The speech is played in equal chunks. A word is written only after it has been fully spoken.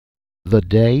The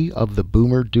Day of the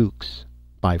Boomer Dukes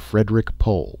by Frederik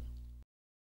Pohl.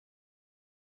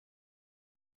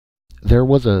 There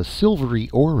was a silvery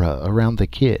aura around the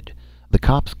kid. The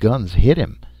cops' guns hit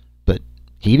him, but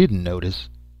he didn't notice.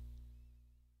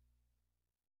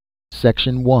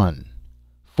 Section 1.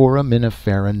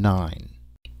 Foraminifera 9.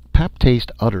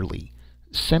 Baptiste utterly.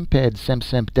 Semped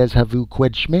semsemp deshavu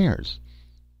qued schmears.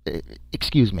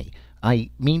 Excuse me.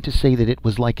 I mean to say that it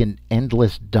was like an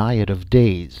endless diet of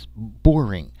days.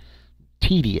 Boring.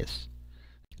 Tedious.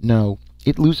 No,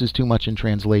 it loses too much in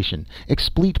translation.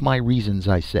 Explete my reasons,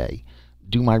 I say.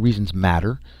 Do my reasons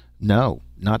matter? No,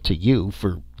 not to you,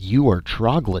 for you are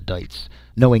troglodytes,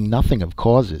 knowing nothing of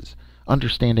causes,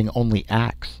 understanding only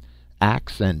acts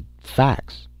and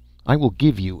facts. I will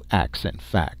give you acts and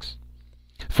facts.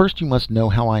 First you must know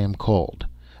how I am called.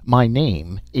 My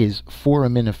name is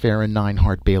Foraminifera 9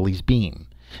 Hart Bailey's Beam,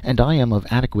 and I am of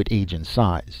adequate age and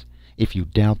size. If you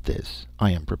doubt this, I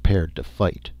am prepared to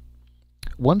fight.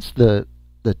 Once the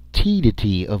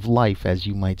tediety of life, as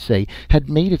you might say, had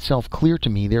made itself clear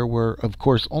to me, there were, of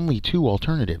course, only two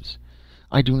alternatives.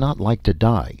 I do not like to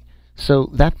die, so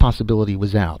that possibility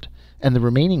was out, and the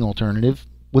remaining alternative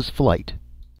was flight.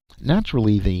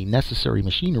 Naturally, the necessary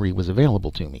machinery was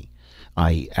available to me.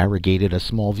 I arrogated a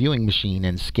small viewing machine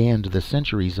and scanned the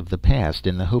centuries of the past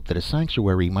in the hope that a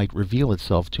sanctuary might reveal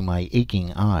itself to my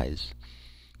aching eyes.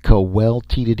 Well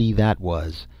tediety that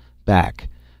was. Back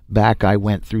I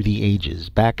went through the ages,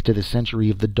 back to the century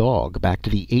of the dog, back to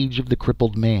the age of the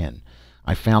crippled man.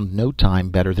 I found no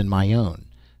time better than my own.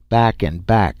 Back and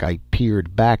back I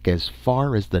peered, back as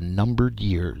far as the numbered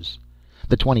years.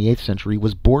 The 28th century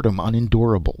was boredom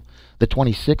unendurable. The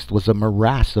 26th was a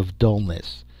morass of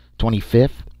dullness.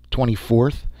 25th,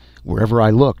 24th, wherever I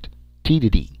looked,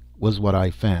 tediety was what I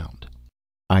found.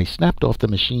 I snapped off the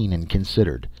machine and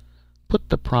considered. Put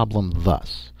the problem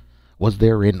thus. Was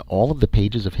there in all of the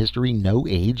pages of history no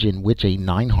age in which a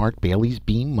 9 Hart Bailey's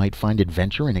Beam might find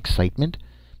adventure and excitement?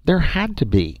 There had to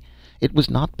be. It was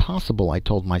not possible, I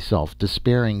told myself,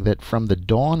 despairing that from the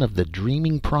dawn of the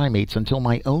dreaming primates until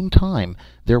my own time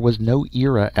there was no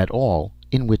era at all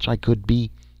in which I could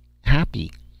be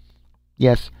happy.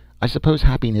 Yes, I suppose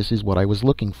happiness is what I was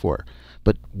looking for,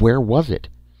 but where was it?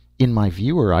 In my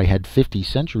viewer I had 50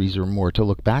 centuries or more to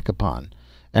look back upon,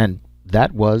 and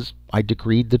that was, I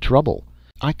decreed, the trouble.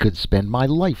 I could spend my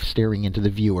life staring into the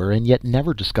viewer and yet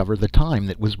never discover the time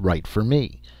that was right for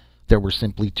me. There were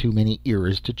simply too many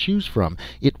eras to choose from.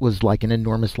 It was like an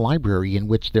enormous library in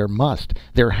which there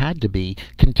had to be,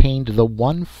 contained the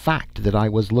one fact that I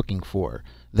was looking for,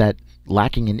 that,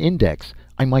 lacking an index,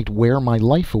 I might wear my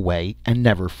life away and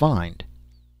never find.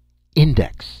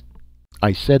 Index.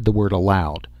 I said the word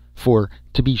aloud, for,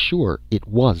 to be sure, it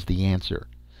was the answer.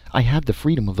 I had the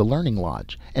freedom of the learning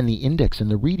lodge, and the index in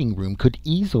the reading room could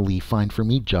easily find for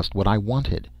me just what I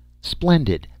wanted.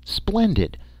 Splendid!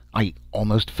 Splendid! I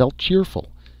almost felt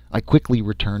cheerful. I quickly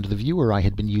returned the viewer I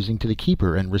had been using to the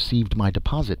keeper and received my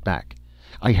deposit back.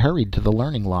 I hurried to the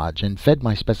learning lodge and fed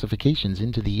my specifications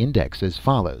into the index as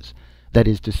follows. That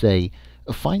is to say,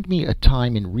 find me a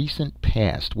time in recent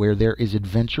past where there is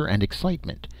adventure and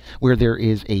excitement, where there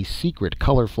is a secret,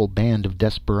 colorful band of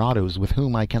desperadoes with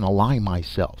whom I can ally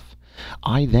myself.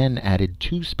 I then added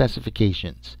two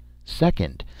specifications.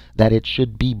 Second, that it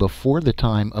should be before the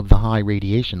time of the high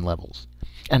radiation levels.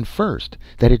 And first,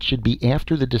 that it should be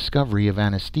after the discovery of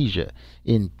anesthesia,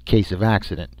 in case of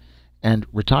accident, and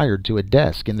retired to a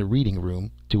desk in the reading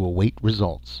room to await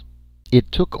results. It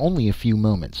took only a few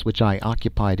moments, which I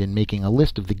occupied in making a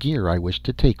list of the gear I wished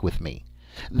to take with me.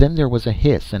 Then there was a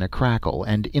hiss and a crackle,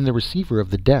 and in the receiver of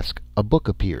the desk a book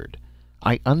appeared.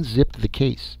 I unzipped the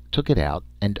case, took it out,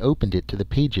 and opened it to the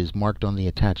pages marked on the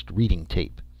attached reading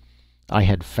tape. I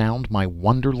had found my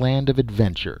wonderland of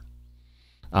adventure.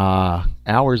 Ah,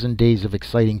 hours and days of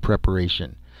exciting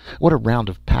preparation. What a round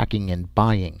of packing and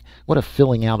buying. What a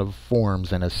filling out of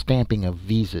forms and a stamping of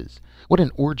visas. What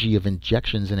an orgy of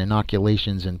injections and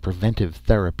inoculations and preventive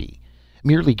therapy.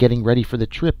 Merely getting ready for the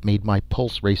trip made my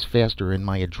pulse race faster and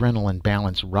my adrenaline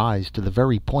balance rise to the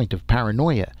very point of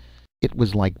paranoia. It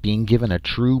was like being given a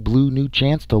true blue new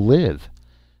chance to live.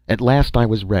 At last I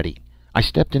was ready. I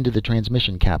stepped into the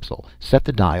transmission capsule, set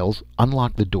the dials,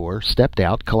 unlocked the door, stepped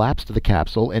out, collapsed the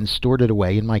capsule, and stored it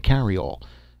away in my carryall,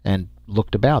 and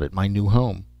looked about at my new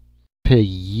home.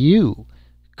 Pew!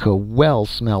 Well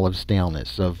smell of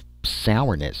staleness, of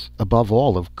sourness, above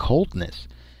all of coldness.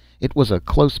 It was a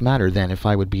close matter then if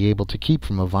I would be able to keep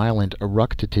from a violent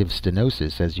eructative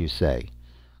stenosis, as you say.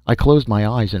 I closed my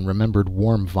eyes and remembered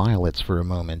warm violets for a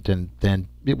moment, and then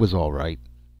it was all right.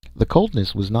 The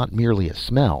coldness was not merely a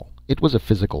smell, it was a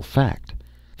physical fact.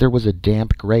 There was a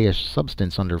damp, grayish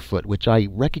substance underfoot which I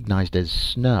recognized as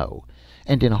snow,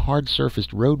 and in a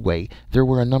hard-surfaced roadway there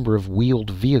were a number of wheeled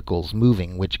vehicles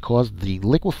moving, which caused the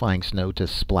liquefying snow to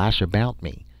splash about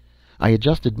me. I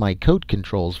adjusted my coat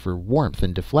controls for warmth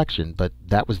and deflection, but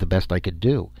that was the best I could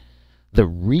do. The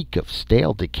reek of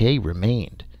stale decay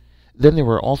remained. Then there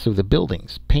were also the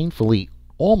buildings, painfully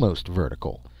almost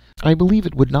vertical. I believe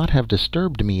it would not have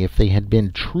disturbed me if they had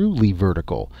been truly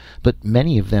vertical, but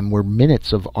many of them were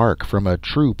minutes of arc from a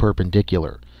true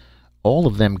perpendicular, all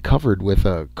of them covered with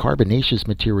a carbonaceous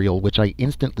material which I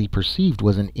instantly perceived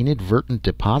was an inadvertent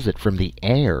deposit from the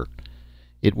air.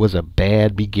 It was a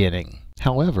bad beginning.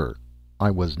 However, I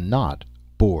was not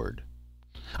bored.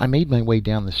 I made my way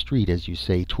down the street, as you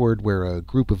say, toward where a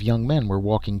group of young men were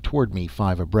walking toward me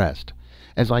 5 abreast.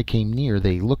 As I came near,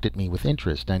 they looked at me with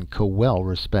interest and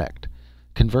respect,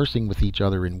 conversing with each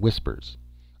other in whispers.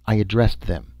 I addressed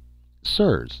them.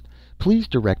 Sirs, please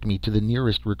direct me to the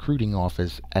nearest recruiting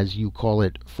office, as you call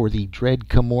it, for the dread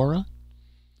Camorra.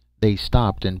 They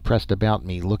stopped and pressed about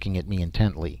me, looking at me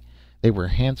intently. They were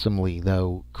handsomely,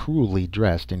 though cruelly,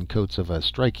 dressed in coats of a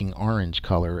striking orange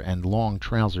color and long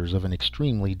trousers of an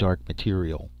extremely dark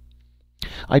material.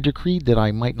 I decreed that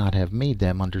I might not have made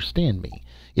them understand me.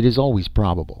 It is always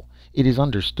probable. It is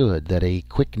understood that a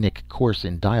quick-nick course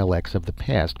in dialects of the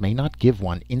past may not give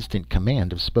one instant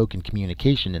command of spoken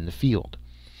communication in the field.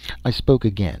 I spoke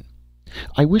again.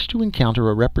 I wish to encounter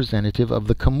a representative of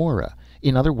the Camorra,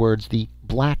 in other words, the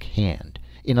Black Hand,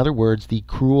 in other words, the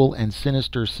cruel and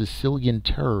sinister Sicilian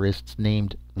terrorists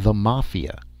named the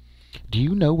Mafia. Do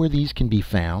you know where these can be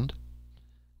found?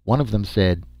 One of them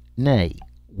said, "Nay,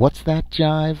 what's that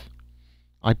jive?"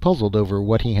 I puzzled over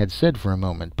what he had said for a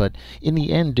moment, but in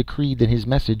the end decreed that his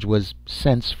message was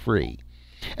sense-free.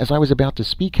 As I was about to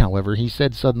speak, however, he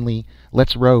said suddenly,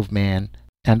 "Let's rove, man,"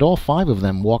 and all 5 of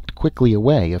them walked quickly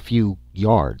away a few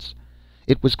yards.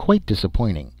 It was quite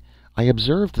disappointing. I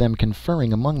observed them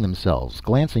conferring among themselves,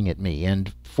 glancing at me,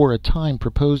 and for a time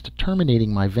proposed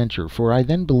terminating my venture, for I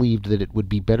then believed that it would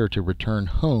be better to return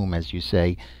home, as you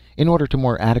say, in order to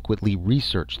more adequately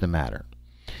research the matter.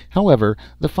 However,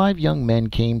 the 5 young men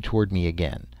came toward me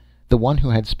again. The one who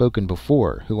had spoken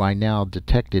before, who I now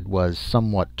detected was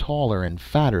somewhat taller and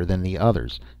fatter than the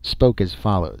others, spoke as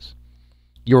follows.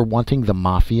 "You're wanting the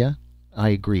Mafia?" I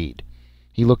agreed.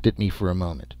 He looked at me for a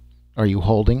moment. "Are you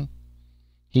holding?"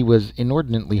 He was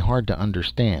inordinately hard to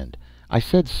understand. I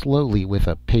said slowly, with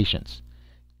a patience,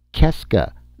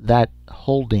 "Qu'est-ce that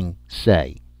holding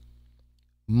say?"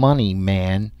 "Money,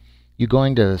 man. You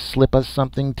going to slip us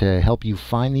something to help you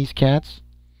find these cats?"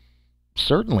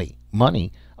 "Certainly.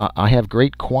 Money. I have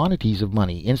great quantities of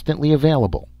money instantly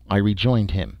available," I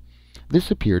rejoined him.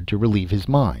 This appeared to relieve his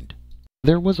mind.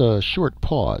 There was a short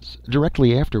pause,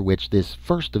 directly after which this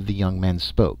first of the young men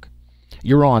spoke.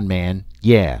 "You're on, man.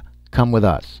 Yeah. Come with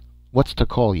us. What's to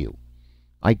call you?"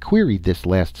 I queried this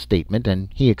last statement, and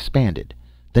he expanded.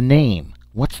 "The name.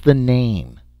 What's the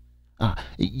name?"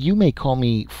 "You may call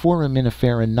me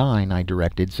Foraminifera 9, I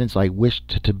directed, since I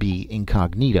wished to be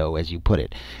incognito, as you put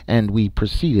it, and we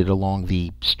proceeded along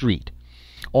the street.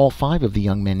 All 5 of the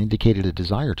young men indicated a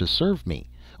desire to serve me,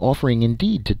 offering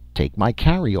indeed to take my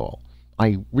carryall.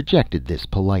 I rejected this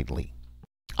politely.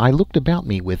 I looked about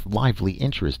me with lively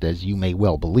interest, as you may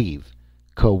well believe.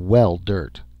 Cowell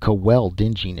dirt, Cowell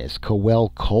dinginess,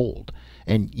 Cowell cold.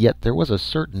 And yet there was a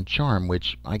certain charm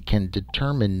which I can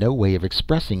determine no way of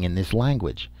expressing in this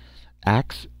language.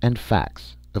 Acts and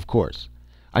facts, of course.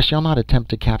 I shall not attempt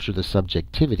to capture the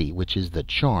subjectivity, which is the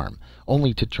charm,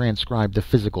 only to transcribe the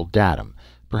physical datum,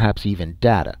 perhaps even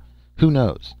data. Who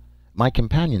knows? My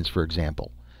companions, for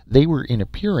example, they were in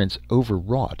appearance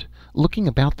overwrought, looking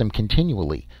about them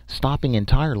continually, stopping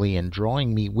entirely and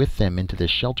drawing me with them into the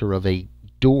shelter of a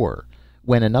door,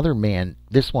 when another man,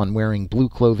 this one wearing blue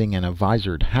clothing and a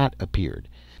visored hat, appeared.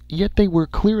 Yet they were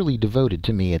clearly devoted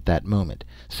to me at that moment,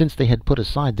 since they had put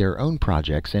aside their own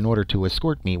projects in order to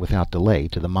escort me without delay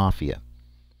to the Mafia.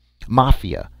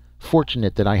 Mafia!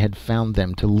 Fortunate that I had found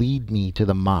them to lead me to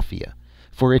the Mafia,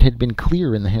 for it had been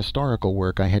clear in the historical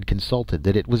work I had consulted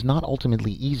that it was not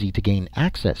ultimately easy to gain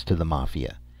access to the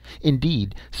Mafia.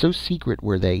 Indeed, so secret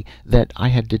were they that I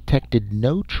had detected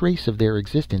no trace of their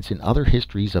existence in other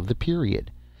histories of the period.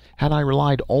 Had I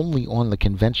relied only on the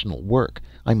conventional work,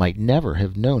 I might never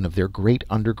have known of their great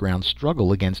underground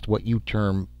struggle against what you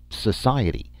term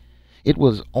society. It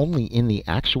was only in the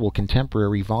actual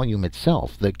contemporary volume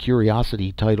itself, the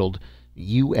curiosity titled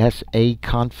USA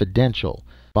Confidential,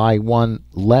 by one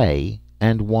Lay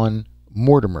and one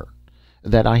Mortimer,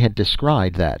 that I had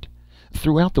descried that,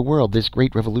 Throughout the world, this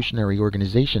great revolutionary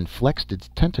organization flexed its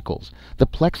tentacles, the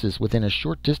plexus within a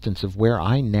short distance of where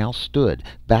I now stood,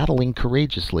 battling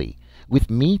courageously. With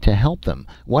me to help them,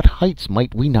 what heights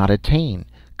might we not attain?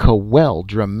 Quell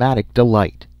dramatic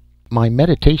delight. My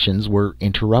meditations were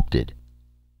interrupted.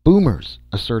 "Boomers,"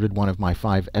 asserted one of my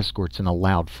 5 escorts in a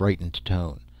loud, frightened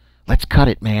tone. "Let's cut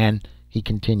it, man," he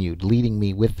continued, leading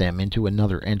me with them into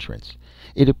another entrance.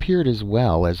 It appeared, as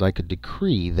well as I could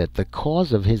decree, that the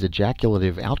cause of his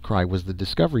ejaculative outcry was the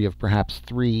discovery of perhaps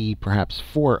 3, perhaps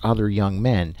 4 other young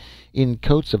men, in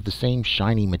coats of the same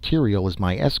shiny material as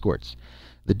my escorts.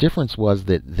 The difference was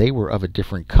that they were of a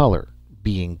different color,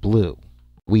 being blue.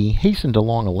 We hastened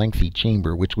along a lengthy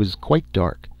chamber which was quite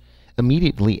dark,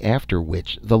 immediately after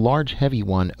which the large heavy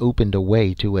one opened a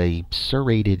way to a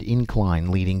serrated incline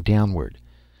leading downward.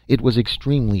 It was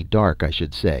extremely dark, I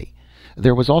should say.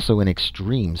 There was also an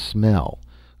extreme smell,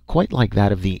 quite like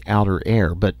that of the outer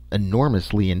air, but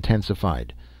enormously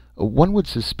intensified. One would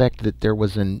suspect that there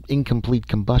was an incomplete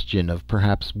combustion of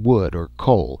perhaps wood or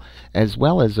coal, as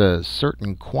well as a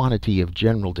certain quantity of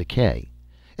general decay.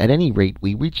 At any rate,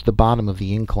 we reached the bottom of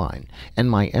the incline, and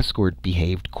my escort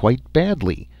behaved quite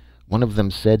badly. One of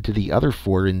them said to the other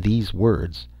 4 in these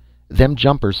words: "Them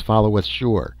jumpers follow us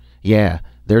sure. Yeah,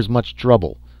 there's much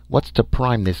trouble. What's to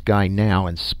prime this guy now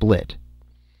and split?"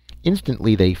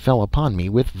 Instantly they fell upon me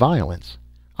with violence.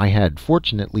 I had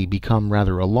fortunately become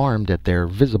rather alarmed at their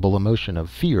visible emotion of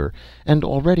fear, and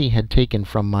already had taken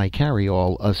from my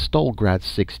carry-all a Stolgratz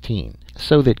 16,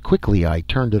 so that quickly I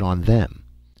turned it on them.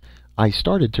 I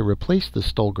started to replace the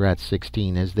Stolgratz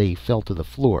 16 as they fell to the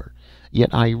floor, yet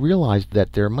I realized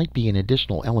that there might be an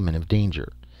additional element of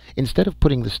danger. Instead of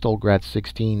putting the Stolgratz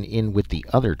 16 in with the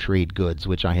other trade goods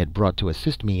which I had brought to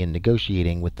assist me in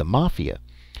negotiating with the Mafia,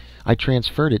 I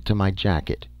transferred it to my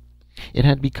jacket. It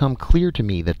had become clear to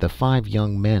me that the 5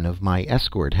 young men of my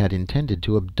escort had intended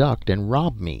to abduct and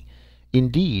rob me,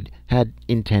 indeed, had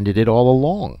intended it all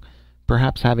along,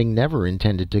 perhaps having never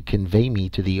intended to convey me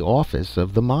to the office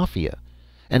of the Mafia.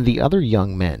 And the other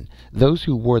young men, those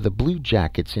who wore the blue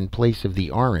jackets in place of the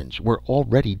orange, were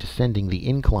already descending the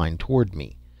incline toward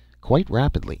me, quite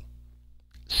rapidly.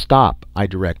 "Stop," I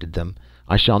directed them.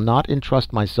 "I shall not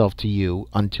entrust myself to you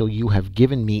until you have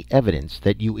given me evidence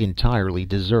that you entirely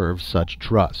deserve such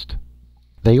trust."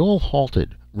 They all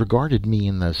halted, regarded me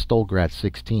in the Stolgratz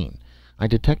 16. I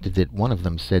detected that one of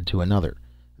them said to another,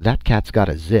 "That cat's got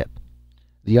a zip."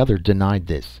 The other denied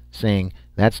this, saying,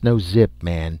 "That's no zip,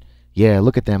 man. Yeah,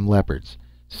 look at them leopards.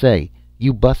 Say,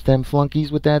 you bust them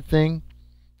flunkies with that thing?"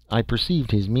 I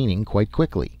perceived his meaning quite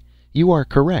quickly. "You are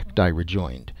correct," I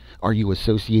rejoined. "Are you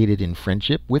associated in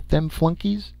friendship with them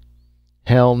flunkies?"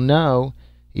 "Hell no.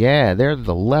 Yeah, they're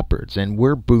the leopards, and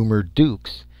we're Boomer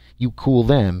Dukes. You cool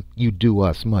them, you do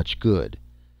us much good."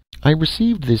 I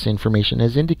received this information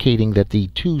as indicating that the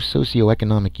 2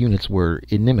 socio-economic units were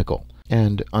inimical,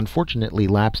 and unfortunately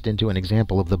lapsed into an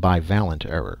example of the bivalent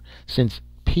error. Since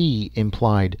P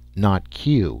implied not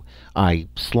Q, I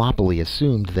sloppily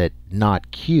assumed that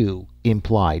not Q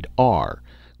implied R,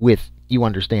 with, you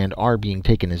understand, R being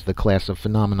taken as the class of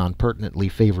phenomenon pertinently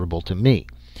favorable to me.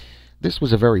 This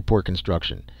was a very poor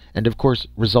construction, and of course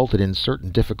resulted in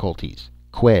certain difficulties.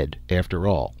 Qued, after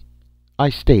all. I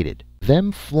stated,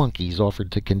 "Them flunkies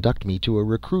offered to conduct me to a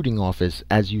recruiting office,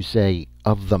 as you say,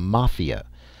 of the Mafia,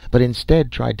 but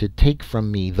instead tried to take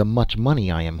from me the much money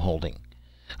I am holding."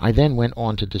 I then went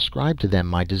on to describe to them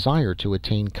my desire to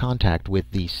attain contact with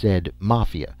the said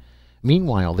Mafia.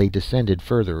 Meanwhile they descended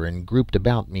further and grouped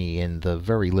about me in the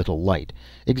very little light,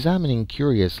 examining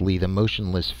curiously the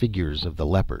motionless figures of the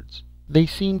leopards. They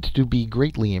seemed to be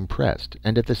greatly impressed,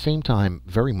 and at the same time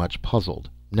very much puzzled.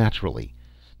 Naturally,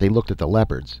 they looked at the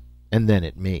leopards, and then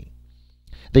at me.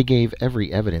 They gave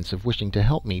every evidence of wishing to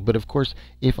help me, but of course,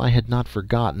 if I had not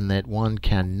forgotten that one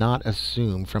cannot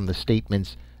assume from the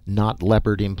statements "not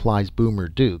leopard implies Boomer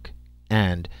Duke,"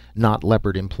 and "not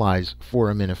leopard implies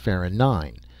Foraminifera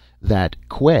 9," that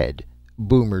Qued,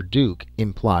 Boomer Duke,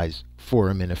 implies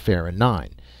Foraminifera 9.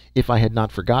 If I had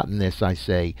not forgotten this, I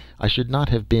say, I should not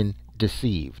have been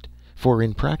deceived, for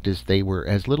in practice they were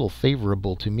as little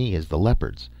favorable to me as the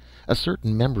leopards. A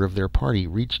certain member of their party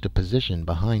reached a position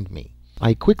behind me.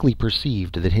 I quickly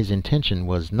perceived that his intention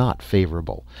was not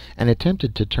favorable, and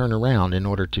attempted to turn around in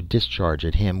order to discharge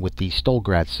at him with the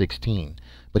Stolgratz 16,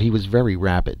 but he was very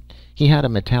rapid. He had a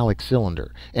metallic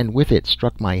cylinder, and with it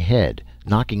struck my head,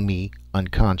 knocking me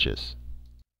unconscious.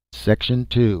 Section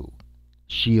 2.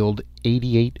 Shield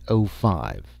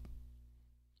 8805.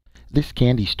 This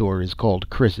candy store is called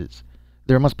Chris's.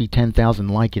 There must be 10,000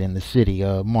 like it in the city,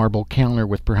 a marble counter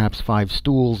with perhaps 5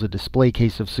 stools, a display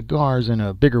case of cigars, and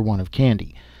a bigger one of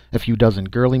candy, a few dozen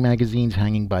girly magazines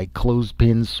hanging by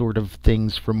clothespins sort of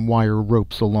things from wire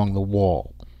ropes along the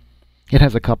wall. It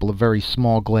has a couple of very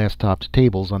small glass-topped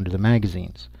tables under the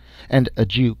magazines. And a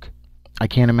juke. I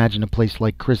can't imagine a place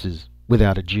like Chris's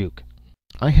without a juke.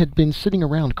 I had been sitting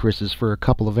around Chris's for a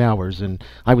couple of hours, and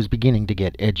I was beginning to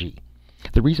get edgy.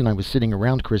 The reason I was sitting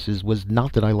around Chris's was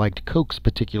not that I liked Cokes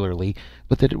particularly,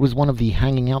 but that it was one of the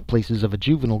hanging out places of a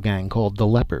juvenile gang called the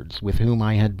Leopards, with whom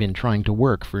I had been trying to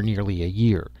work for nearly a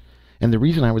year. And the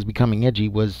reason I was becoming edgy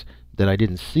was that I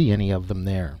didn't see any of them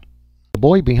there. The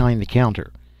boy behind the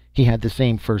counter, he had the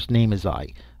same first name as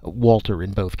I, Walter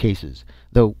in both cases,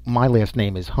 though my last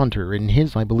name is Hunter, and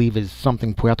his, I believe, is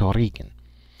something Puerto Rican.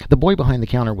 The boy behind the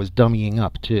counter was dummying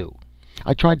up, too.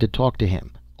 I tried to talk to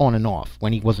him, on and off,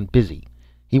 when he wasn't busy.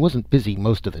 He wasn't busy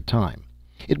most of the time.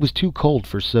 It was too cold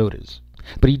for sodas.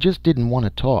 But he just didn't want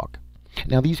to talk.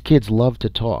 Now, these kids love to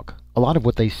talk. A lot of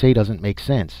what they say doesn't make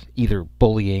sense, either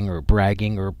bullying or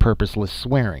bragging or purposeless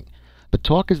swearing. But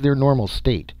talk is their normal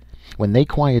state. When they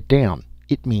quiet down,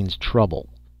 it means trouble.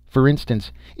 For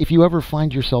instance, if you ever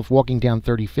find yourself walking down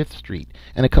 35th Street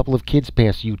and a couple of kids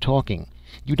pass you talking,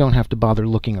 you don't have to bother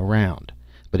looking around.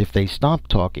 But if they stop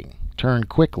talking, turn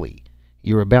quickly,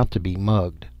 you're about to be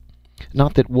mugged.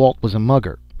 Not that Walt was a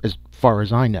mugger, as far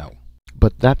as I know,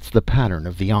 but that's the pattern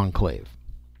of the Enclave.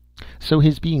 So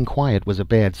his being quiet was a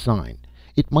bad sign.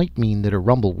 It might mean that a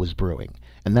rumble was brewing,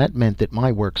 and that meant that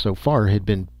my work so far had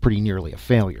been pretty nearly a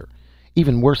failure.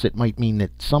 Even worse, it might mean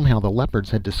that somehow the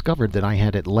Leopards had discovered that I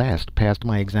had at last passed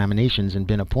my examinations and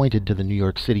been appointed to the New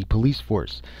York City Police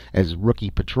Force as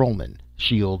Rookie Patrolman,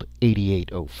 Shield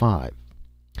 8805.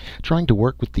 Trying to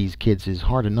work with these kids is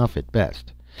hard enough at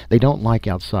best. They don't like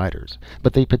outsiders,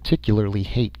 but they particularly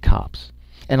hate cops,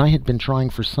 and I had been trying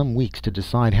for some weeks to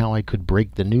decide how I could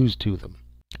break the news to them.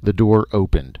 The door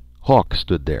opened. Hawk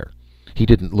stood there. He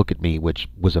didn't look at me, which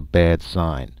was a bad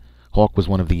sign. Hawk was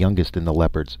one of the youngest in the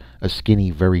Leopards, a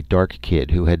skinny, very dark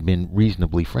kid who had been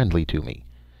reasonably friendly to me.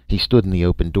 He stood in the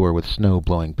open door with snow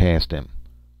blowing past him.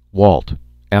 "Walt,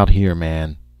 out here,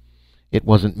 man." It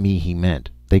wasn't me he meant.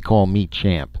 They call me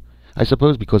Champ. I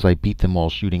suppose because I beat them all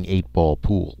shooting 8-ball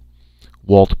pool.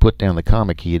 Walt put down the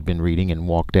comic he had been reading and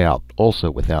walked out,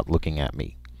 also without looking at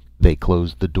me. They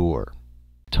closed the door.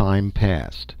 Time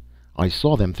passed. I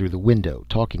saw them through the window,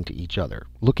 talking to each other,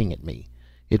 looking at me.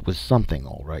 It was something,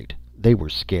 all right. They were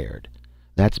scared.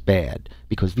 That's bad,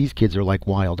 because these kids are like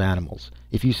wild animals.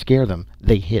 If you scare them,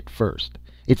 they hit first.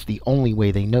 It's the only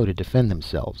way they know to defend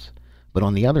themselves. But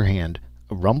on the other hand,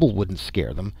 a rumble wouldn't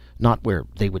scare them, not where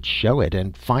they would show it,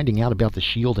 and finding out about the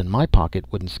shield in my pocket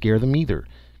wouldn't scare them either.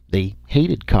 They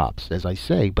hated cops, as I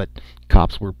say, but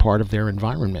cops were part of their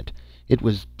environment. It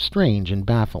was strange and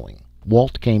baffling.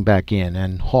 Walt came back in,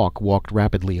 and Hawk walked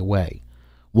rapidly away.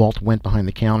 Walt went behind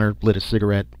the counter, lit a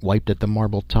cigarette, wiped at the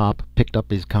marble top, picked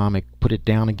up his comic, put it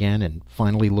down again, and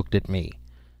finally looked at me.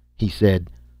 He said,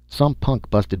 "Some punk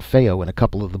busted Feo and a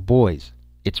couple of the boys.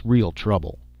 It's real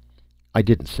trouble." I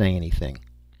didn't say anything.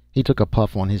 He took a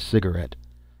puff on his cigarette.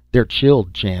 "They're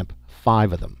chilled, Champ.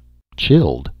 5 of them."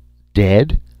 Chilled?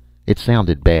 Dead? It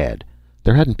sounded bad.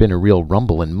 There hadn't been a real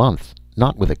rumble in months,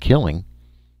 not with a killing.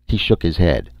 He shook his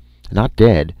head. "Not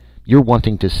dead. You're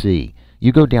wanting to see.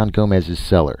 You go down Gomez's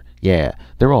cellar. Yeah,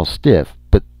 they're all stiff,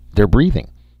 but they're breathing.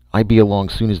 I be along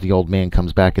soon as the old man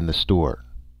comes back in the store."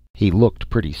 He looked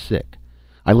pretty sick.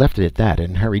 I left it at that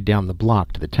and hurried down the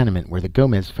block to the tenement where the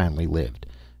Gomez family lived.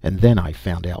 And then I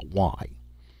found out why.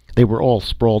 They were all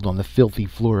sprawled on the filthy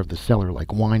floor of the cellar like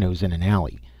winos in an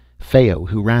alley. Feo,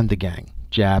 who ran the gang,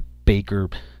 Jap, Baker,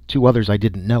 2 others I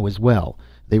didn't know as well.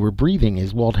 They were breathing,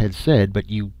 as Walt had said, but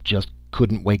you just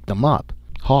couldn't wake them up.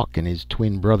 Hawk and his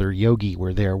twin brother Yogi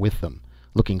were there with them,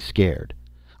 looking scared.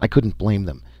 I couldn't blame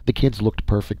them. The kids looked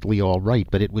perfectly all right,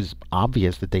 but it was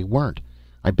obvious that they weren't.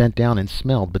 I bent down and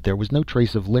smelled, but there was no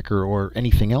trace of liquor or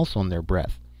anything else on their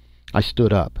breath. I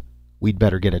stood up. "We'd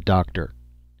better get a doctor."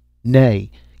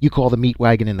 "Nay, you call the meat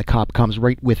wagon and the cop comes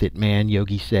right with it, man,"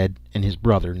 Yogi said, and his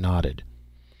brother nodded.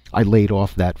 I laid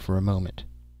off that for a moment.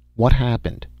 "What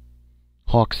happened?"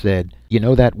 Hawk said, "You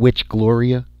know that witch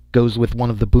Gloria? Goes with one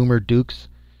of the Boomer Dukes?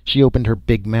 She opened her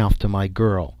big mouth to my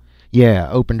girl. Yeah,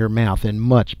 opened her mouth and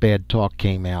much bad talk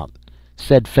came out.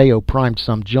 Said Feo primed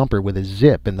some jumper with a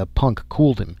zip and the punk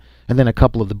cooled him, and then a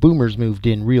couple of the Boomers moved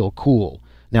in real cool.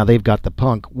 Now they've got the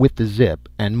punk with the zip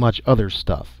and much other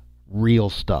stuff. Real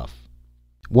stuff."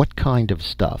 "What kind of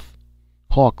stuff?"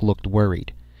 Hawk looked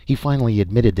worried. He finally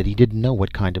admitted that he didn't know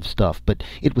what kind of stuff, but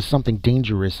it was something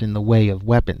dangerous in the way of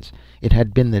weapons. It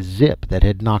had been the zip that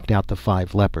had knocked out the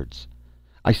 5 leopards.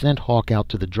 I sent Hawk out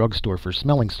to the drugstore for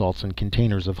smelling salts and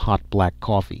containers of hot black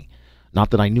coffee.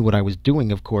 Not that I knew what I was doing,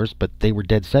 of course, but they were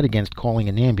dead set against calling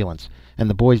an ambulance, and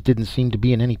the boys didn't seem to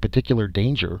be in any particular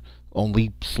danger,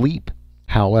 only sleep.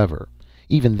 However,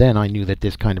 even then I knew that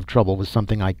this kind of trouble was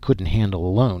something I couldn't handle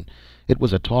alone. It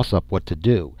was a toss-up what to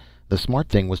do. The smart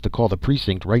thing was to call the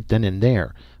precinct right then and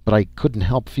there, but I couldn't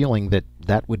help feeling that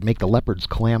that would make the leopards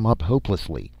clam up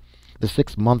hopelessly. The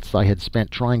 6 months I had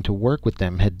spent trying to work with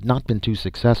them had not been too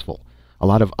successful. A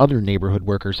lot of other neighborhood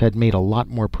workers had made a lot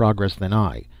more progress than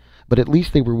I, but at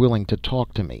least they were willing to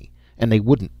talk to me, and they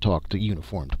wouldn't talk to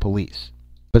uniformed police.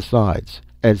 Besides,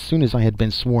 as soon as I had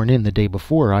been sworn in the day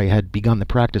before, I had begun the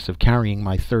practice of carrying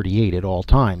my .38 at all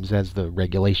times, as the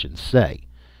regulations say.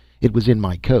 It was in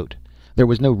my coat. There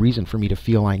was no reason for me to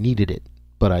feel I needed it,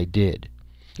 but I did.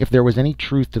 If there was any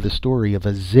truth to the story of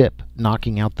a zip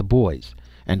knocking out the boys,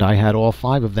 and I had all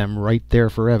 5 of them right there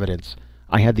for evidence,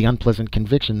 I had the unpleasant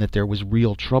conviction that there was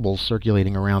real trouble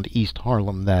circulating around East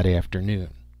Harlem that afternoon.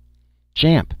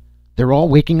 "Champ, they're all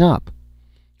waking up!"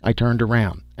 I turned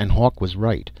around, and Hawk was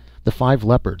right. The 5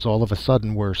 leopards all of a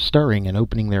sudden were stirring and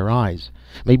opening their eyes.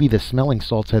 Maybe the smelling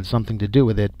salts had something to do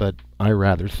with it, but I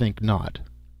rather think not.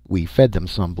 We fed them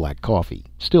some black coffee,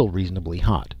 still reasonably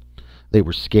hot. They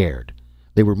were scared.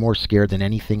 They were more scared than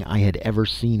anything I had ever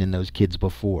seen in those kids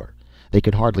before. They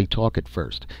could hardly talk at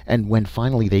first, and when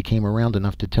finally they came around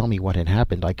enough to tell me what had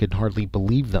happened, I could hardly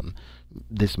believe them.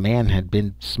 This man had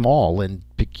been small and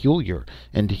peculiar,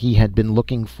 and he had been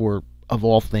looking for, of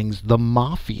all things, the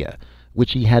Mafia,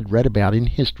 which he had read about in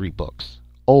history books.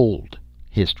 Old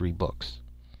history books.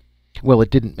 Well,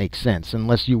 it didn't make sense,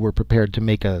 unless you were prepared to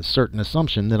make a certain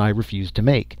assumption that I refused to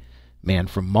make. Man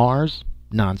from Mars?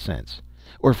 Nonsense.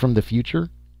 Or from the future?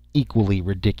 Equally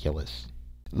ridiculous.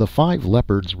 The 5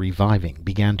 leopards, reviving,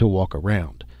 began to walk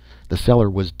around. The cellar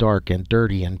was dark and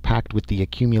dirty and packed with the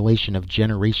accumulation of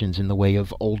generations in the way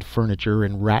of old furniture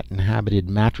and rat-inhabited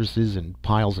mattresses and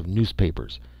piles of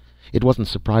newspapers. It wasn't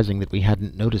surprising that we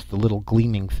hadn't noticed the little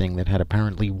gleaming thing that had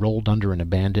apparently rolled under an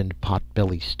abandoned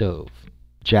pot-belly stove.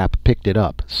 Jap picked it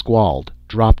up, squalled,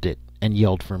 dropped it, and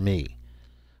yelled for me.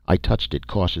 I touched it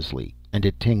cautiously, and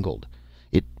it tingled.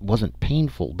 It wasn't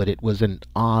painful, but it was an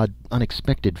odd,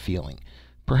 unexpected feeling.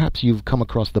 Perhaps you've come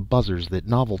across the buzzers that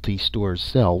novelty stores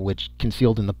sell, which,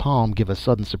 concealed in the palm, give a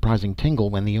sudden surprising tingle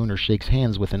when the owner shakes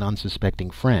hands with an unsuspecting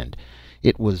friend.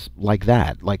 It was like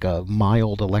that, like a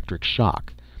mild electric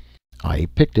shock. I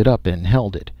picked it up and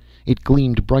held it. It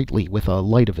gleamed brightly with a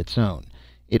light of its own.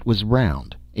 It was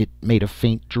round. It made a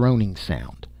faint droning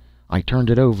sound. I turned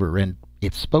it over, and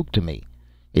it spoke to me.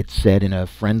 It said in a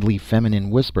friendly feminine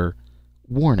whisper,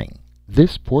 "Warning.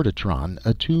 This portatron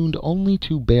attuned only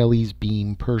to Bailey's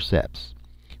beam percepts.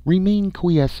 Remain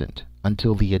quiescent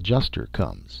until the adjuster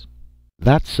comes."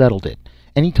 That settled it.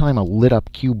 Anytime a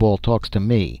lit-up cue ball talks to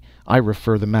me, I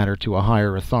refer the matter to a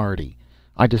higher authority.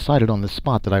 I decided on the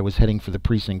spot that I was heading for the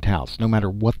precinct house, no matter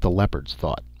what the leopards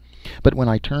thought. But when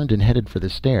I turned and headed for the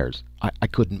stairs, I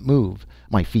couldn't move.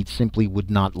 My feet simply would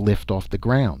not lift off the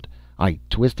ground. I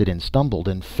twisted and stumbled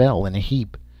and fell in a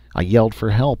heap. I yelled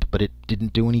for help, but it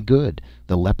didn't do any good.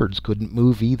 The leopards couldn't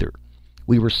move either.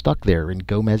 We were stuck there in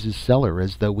Gomez's cellar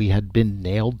as though we had been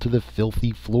nailed to the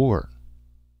filthy floor.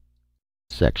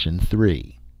 Section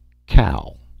 3.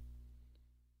 Cal.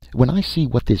 When I see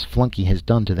what this flunky has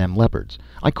done to them leopards,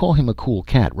 I call him a cool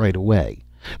cat right away.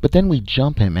 But then we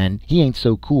jump him, and he ain't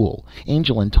so cool.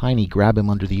 Angel and Tiny grab him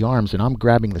under the arms, and I'm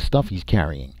grabbing the stuff he's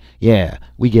carrying. Yeah,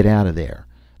 we get out of there.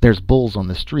 There's bulls on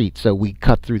the street, so we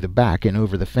cut through the back and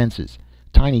over the fences.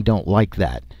 Tiny don't like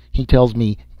that. He tells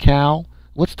me, "Cal,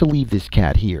 what's to leave this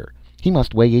cat here? He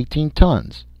must weigh 18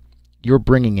 tons. "You're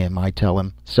bringing him," I tell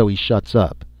him, so he shuts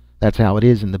up. That's how it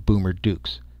is in the Boomer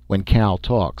Dukes. When Cal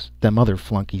talks, them other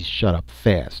flunkies shut up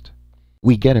fast.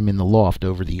 We get him in the loft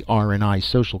over the R&I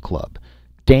Social Club.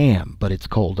 Damn, but it's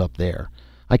cold up there.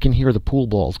 I can hear the pool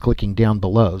balls clicking down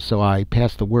below, so I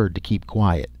pass the word to keep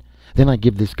quiet. Then I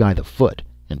give this guy the foot,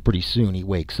 and pretty soon he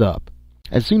wakes up.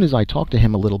 As soon as I talk to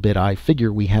him a little bit, I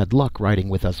figure we had luck riding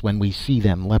with us when we see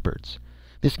them leopards.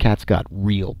 This cat's got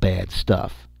real bad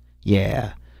stuff.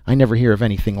 Yeah, I never hear of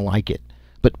anything like it.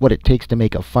 But what it takes to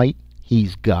make a fight,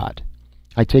 he's got.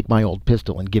 I take my old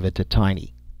pistol and give it to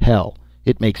Tiny. Hell,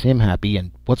 it makes him happy,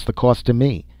 and what's the cost to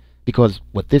me? Because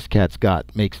what this cat's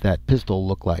got makes that pistol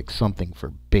look like something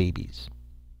for babies.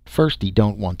 First, he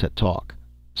don't want to talk.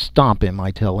 Stomp him,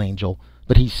 I tell Angel,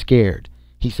 but he's scared.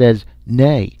 He says,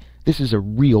 "Nay, this is a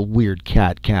real weird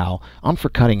cat, Cal. I'm for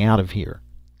cutting out of here."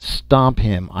 Stomp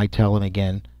him, I tell him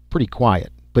again. Pretty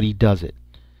quiet, but he does it.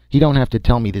 He don't have to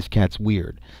tell me this cat's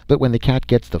weird, but when the cat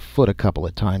gets the foot a couple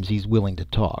of times, he's willing to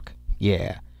talk.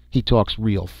 Yeah, he talks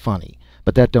real funny,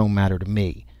 but that don't matter to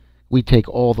me. We take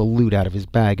all the loot out of his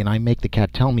bag, and I make the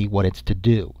cat tell me what it's to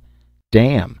do.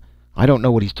 Damn, I don't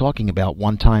know what he's talking about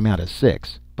 1 time out of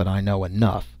 6, but I know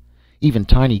enough. Even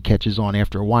Tiny catches on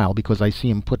after a while because I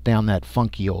see him put down that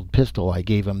funky old pistol I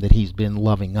gave him that he's been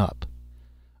loving up.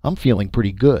 I'm feeling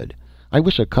pretty good. I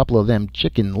wish a couple of them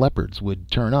chicken leopards would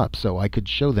turn up so I could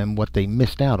show them what they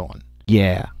missed out on.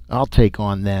 Yeah, I'll take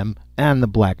on them, and the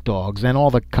black dogs, and all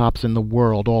the cops in the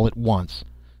world all at once.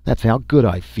 That's how good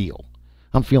I feel.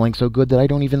 I'm feeling so good that I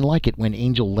don't even like it when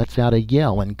Angel lets out a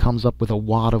yell and comes up with a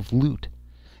wad of loot.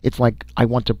 It's like I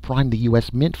want to prime the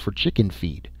U.S. Mint for chicken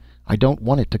feed. I don't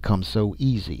want it to come so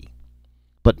easy.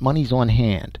 But money's on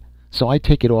hand, so I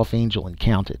take it off Angel and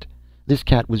count it. This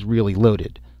cat was really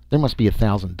loaded. There must be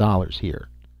 $1,000 here.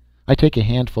 I take a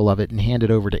handful of it and hand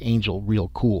it over to Angel real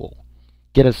cool.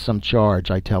 Get us some charge,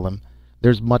 I tell him.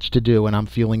 There's much to do, and I'm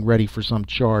feeling ready for some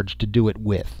charge to do it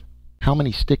with. How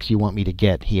many sticks you want me to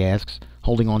get, he asks,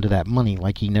 holding on to that money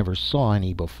like he never saw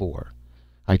any before.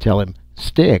 I tell him,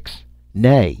 sticks?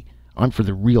 Nay, I'm for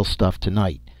the real stuff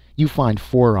tonight. You find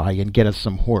Four Eye and get us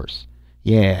some horse.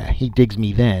 Yeah, he digs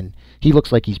me then. He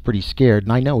looks like he's pretty scared,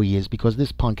 and I know he is because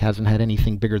this punk hasn't had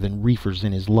anything bigger than reefers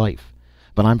in his life.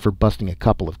 But I'm for busting a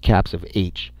couple of caps of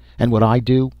H, and what I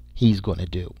do, he's gonna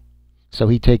do. So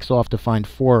he takes off to find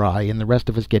Four Eye, and the rest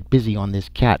of us get busy on this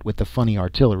cat with the funny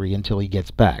artillery until he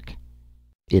gets back.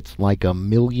 It's like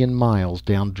 1,000,000 miles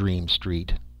down Dream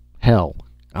Street. Hell,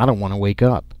 I don't want to wake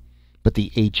up. But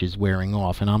the H is wearing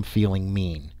off, and I'm feeling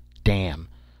mean. Damn,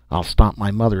 I'll stomp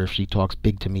my mother if she talks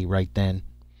big to me right then.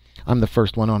 I'm the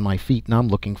first one on my feet, and I'm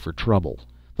looking for trouble.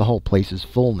 The whole place is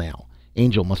full now.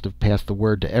 Angel must have passed the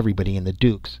word to everybody in the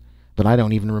Dukes, but I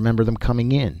don't even remember them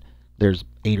coming in. There's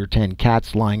 8 or 10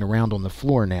 cats lying around on the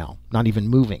floor now, not even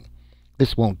moving.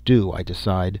 This won't do, I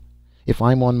decide. If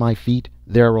I'm on my feet,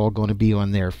 they're all going to be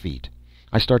on their feet.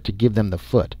 I start to give them the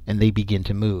foot, and they begin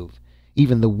to move.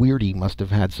 Even the weirdie must have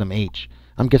had some H.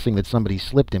 I'm guessing that somebody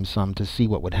slipped him some to see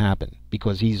what would happen,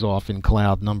 because he's off in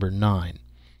cloud number 9.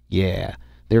 Yeah,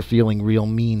 they're feeling real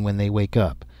mean when they wake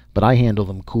up, but I handle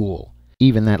them cool.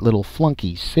 Even that little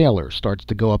flunky Sailor starts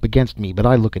to go up against me, but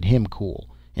I look at him cool,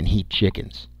 and he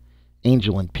chickens.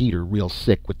 Angel and Peter real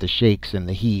sick with the shakes and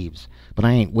the heaves, but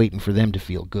I ain't waiting for them to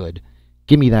feel good.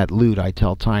 Give me that loot, I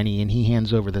tell Tiny, and he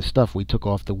hands over the stuff we took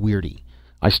off the weirdie.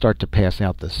 I start to pass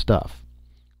out the stuff.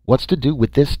 What's to do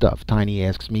with this stuff? Tiny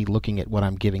asks me, looking at what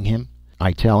I'm giving him.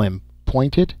 I tell him,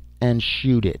 point it and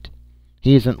shoot it.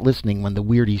 He isn't listening when the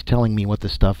weirdie's telling me what the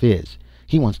stuff is.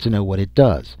 He wants to know what it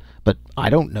does, but I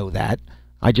don't know that.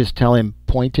 I just tell him,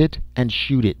 point it and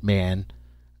shoot it, man.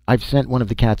 I've sent one of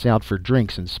the cats out for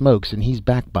drinks and smokes, and he's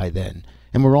back by then,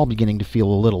 and we're all beginning to feel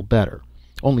a little better,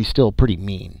 only still pretty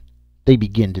mean. They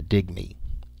begin to dig me.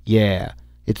 Yeah,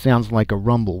 it sounds like a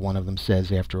rumble, one of them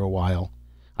says after a while.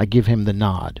 I give him the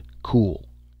nod. Cool.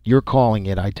 You're calling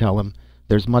it, I tell him.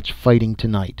 There's much fighting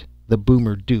tonight. The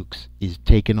Boomer Dukes is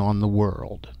taking on the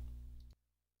world.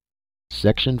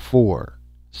 Section 4.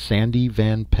 Sandy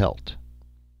Van Pelt.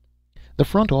 The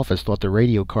front office thought the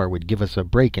radio car would give us a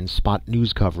break in spot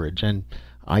news coverage, and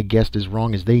I guessed as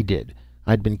wrong as they did.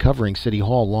 I'd been covering City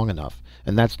Hall long enough,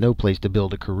 and that's no place to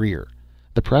build a career.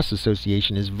 The press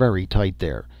association is very tight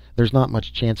there. There's not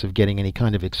much chance of getting any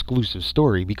kind of exclusive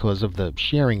story because of the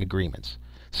sharing agreements.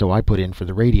 So I put in for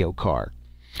the radio car.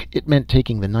 It meant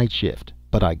taking the night shift,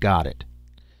 but I got it.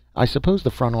 I suppose the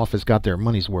front office got their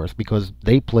money's worth because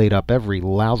they played up every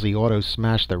lousy auto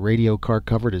smash the radio car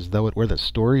covered as though it were the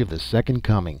story of the second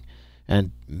coming.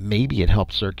 And maybe it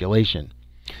helped circulation.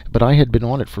 But I had been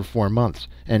on it for 4 months,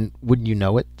 and wouldn't you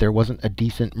know it, there wasn't a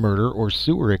decent murder or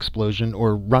sewer explosion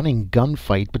or running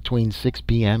gunfight between 6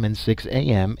 p.m. and 6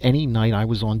 a.m. any night I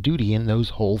was on duty in those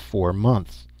whole 4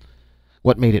 months.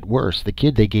 What made it worse, the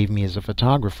kid they gave me as a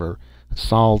photographer,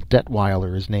 Sol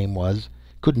Detweiler his name was,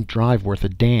 couldn't drive worth a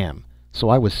damn, so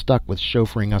I was stuck with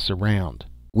chauffeuring us around.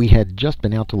 We had just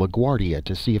been out to LaGuardia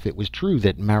to see if it was true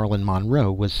that Marilyn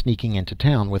Monroe was sneaking into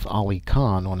town with Ali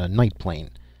Khan on a night plane.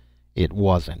 It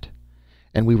wasn't.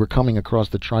 And we were coming across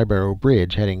the Triborough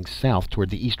Bridge heading south toward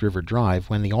the East River Drive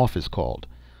when the office called.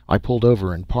 I pulled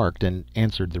over and parked and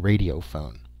answered the radio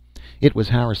phone. It was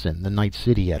Harrison, the Night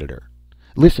City editor.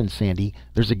 Listen, Sandy,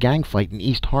 there's a gang fight in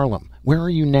East Harlem. Where are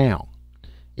you now?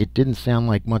 It didn't sound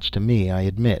like much to me, I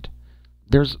admit.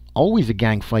 There's always a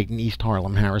gang fight in East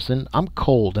Harlem, Harrison. I'm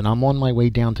cold and I'm on my way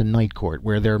down to Night Court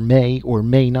where there may or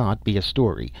may not be a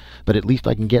story, but at least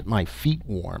I can get my feet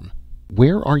warm.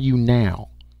 Where are you now?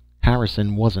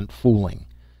 Harrison wasn't fooling.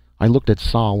 I looked at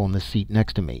Sol on the seat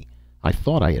next to me. I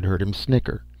thought I had heard him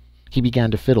snicker. He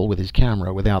began to fiddle with his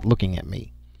camera without looking at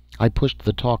me. I pushed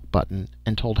the talk button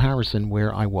and told Harrison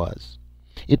where I was.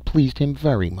 It pleased him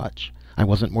very much. I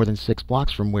wasn't more than 6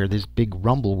 blocks from where this big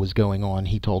rumble was going on,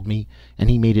 he told me, and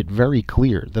he made it very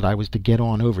clear that I was to get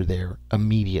on over there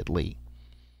immediately.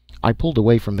 I pulled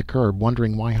away from the curb,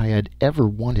 wondering why I had ever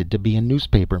wanted to be a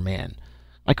newspaper man.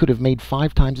 I could have made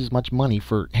 5 times as much money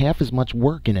for half as much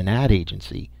work in an ad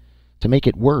agency. To make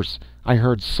it worse, I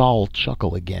heard Sol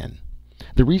chuckle again.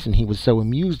 The reason he was so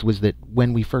amused was that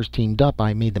when we first teamed up,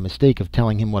 I made the mistake of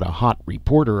telling him what a hot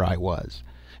reporter I was,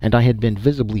 and I had been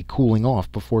visibly cooling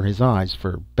off before his eyes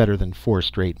for better than 4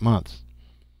 straight months.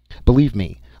 Believe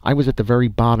me, I was at the very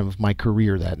bottom of my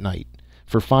career that night.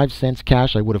 For 5 cents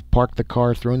cash, I would have parked the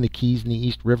car, thrown the keys in the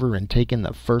East River, and taken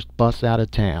the first bus out of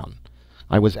town.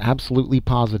 I was absolutely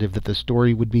positive that the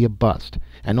story would be a bust,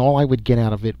 and all I would get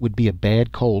out of it would be a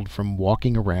bad cold from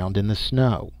walking around in the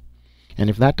snow. And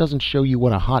if that doesn't show you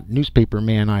what a hot newspaper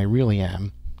man I really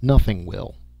am, nothing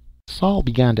will. Sol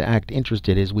began to act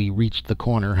interested as we reached the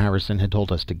corner Harrison had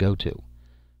told us to go to.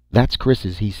 "That's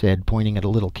Chris's," he said, pointing at a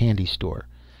little candy store.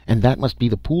 "And that must be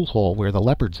the pool hall where the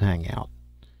leopards hang out."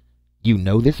 "You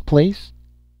know this place?"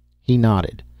 He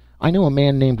nodded. "I know a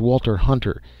man named Walter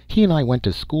Hunter. He and I went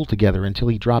to school together until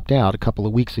he dropped out a couple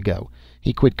of weeks ago.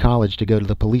 He quit college to go to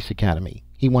the police academy.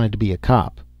 He wanted to be a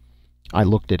cop." I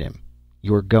looked at him.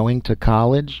 "You're going to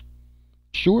college?"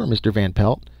 "Sure, Mr. Van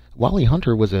Pelt. Wally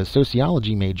Hunter was a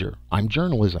sociology major. I'm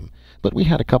journalism. But we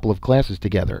had a couple of classes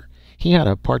together. He had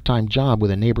a part-time job with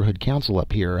a neighborhood council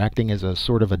up here, acting as a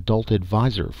sort of adult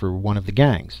advisor for one of the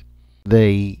gangs."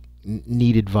 "They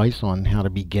need advice on how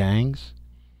to be gangs?"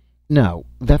 "No,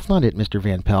 that's not it, Mr.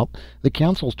 Van Pelt. The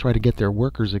councils try to get their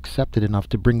workers accepted enough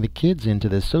to bring the kids into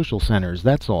the social centers,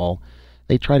 that's all.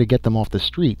 They try to get them off the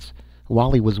streets.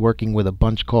 Wally was working with a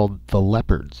bunch called the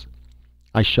Leopards."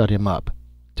 I shut him up.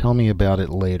 "Tell me about it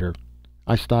later."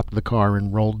 I stopped the car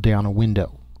and rolled down a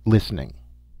window, listening.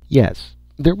 Yes,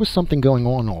 there was something going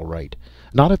on all right.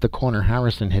 Not at the corner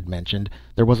Harrison had mentioned.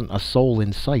 There wasn't a soul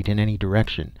in sight in any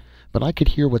direction. But I could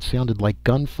hear what sounded like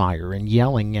gunfire and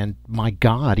yelling and, my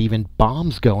God, even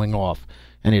bombs going off,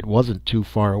 and it wasn't too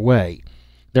far away.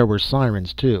 There were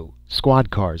sirens, too. Squad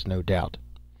cars, no doubt.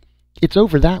 "It's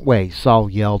over that way," Sol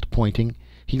yelled, pointing.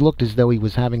 He looked as though he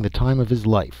was having the time of his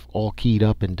life, all keyed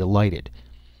up and delighted.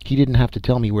 He didn't have to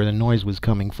tell me where the noise was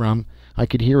coming from. I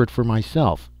could hear it for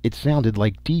myself. It sounded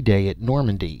like D-Day at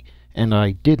Normandy, and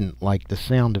I didn't like the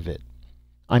sound of it.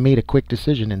 I made a quick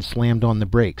decision and slammed on the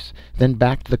brakes, then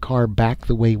backed the car back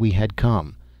the way we had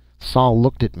come. Sol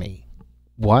looked at me.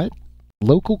 "What?"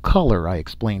 "Local color," I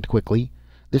explained quickly.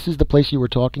 "This is the place you were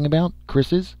talking about?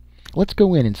 Chris's? Let's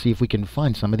go in and see if we can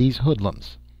find some of these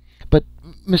hoodlums." "But,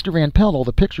 Mr. Van Pelt, all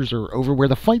the pictures are over where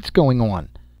the fight's going on."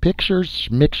 "Pictures,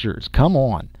 schmictures, come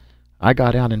on." I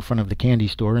got out in front of the candy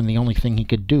store, and the only thing he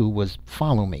could do was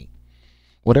follow me.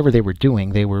 Whatever they were doing,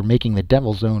 they were making the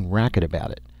devil's own racket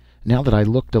about it. Now that I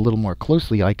looked a little more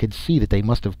closely, I could see that they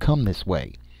must have come this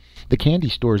way. The candy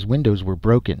store's windows were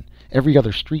broken. Every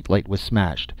other street light was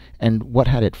smashed, and what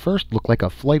had at first looked like a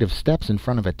flight of steps in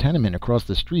front of a tenement across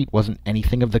the street wasn't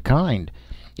anything of the kind.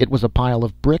 It was a pile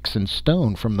of bricks and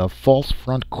stone from the false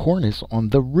front cornice on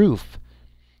the roof.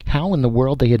 How in the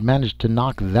world they had managed to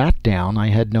knock that down, I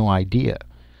had no idea.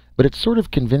 But it sort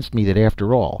of convinced me that,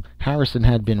 after all, Harrison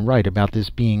had been right about this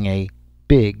being a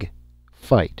big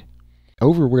fight.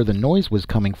 Over where the noise was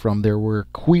coming from, there were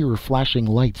queer flashing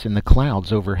lights in the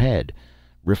clouds overhead.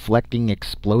 Reflecting,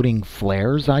 exploding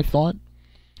flares, I thought.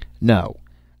 No,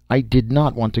 I did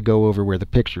not want to go over where the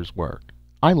pictures were.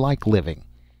 I like living.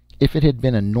 If it had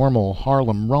been a normal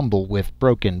Harlem rumble with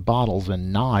broken bottles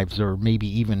and knives, or maybe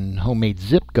even homemade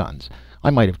zip guns, I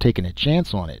might have taken a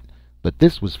chance on it. But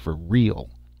this was for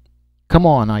real. "Come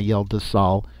on," I yelled to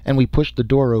Sol, and we pushed the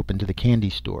door open to the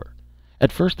candy store.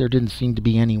 At first there didn't seem to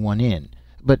be anyone in,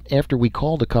 but after we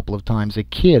called a couple of times, a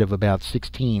kid of about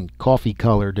 16,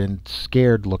 coffee-colored and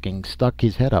scared-looking, stuck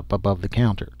his head up above the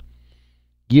counter.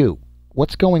 "You,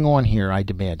 what's going on here?" I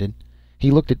demanded.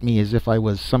 He looked at me as if I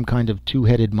was some kind of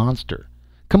two-headed monster.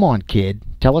 "Come on, kid,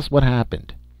 tell us what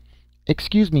happened."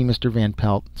 "Excuse me, Mr. Van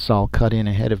Pelt," Sol cut in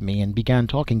ahead of me and began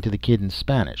talking to the kid in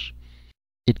Spanish.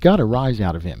 It got a rise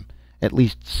out of him. At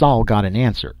least Sol got an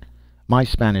answer. My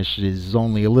Spanish is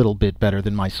only a little bit better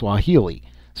than my Swahili,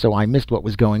 so I missed what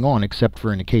was going on except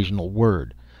for an occasional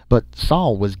word. But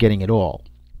Sol was getting it all.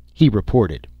 He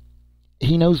reported.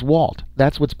 "He knows Walt.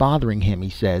 That's what's bothering him, he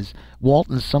says. Walt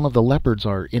and some of the Leopards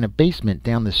are in a basement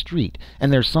down the street,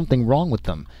 and there's something wrong with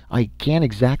them. I can't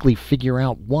exactly figure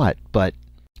out what, but..."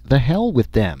 The hell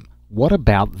with them. What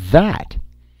about that?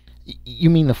 You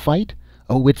mean the fight?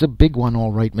 Oh, it's a big one,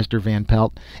 all right, Mr. Van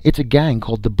Pelt. It's a gang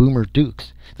called the Boomer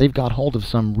Dukes. They've got hold of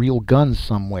some real guns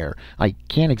somewhere. I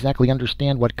can't exactly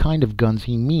understand what kind of guns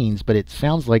he means, but it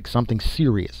sounds like something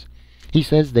serious. He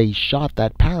says they shot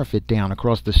that parapet down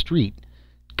across the street.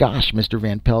 Gosh, Mr.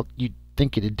 Van Pelt, you'd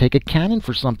think it'd take a cannon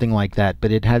for something like that,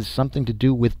 but it has something to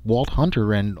do with Walt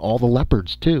Hunter and all the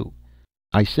leopards, too.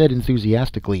 I said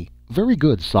enthusiastically, "Very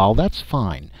good, Sol, that's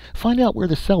fine. Find out where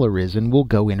the cellar is and we'll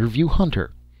go interview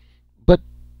Hunter." "But,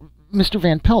 Mr.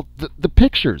 Van Pelt, the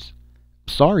pictures."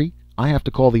 "Sorry, I have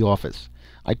to call the office."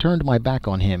 I turned my back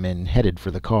on him and headed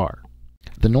for the car.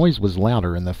 The noise was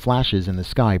louder and the flashes in the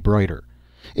sky brighter.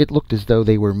 It looked as though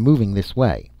they were moving this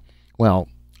way. Well,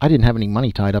 I didn't have any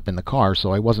money tied up in the car,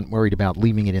 so I wasn't worried about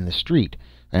leaving it in the street,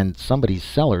 and somebody's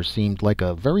cellar seemed like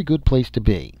a very good place to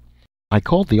be. I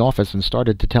called the office and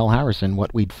started to tell Harrison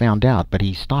what we'd found out, but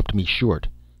he stopped me short.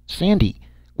 "Sandy,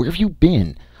 where have you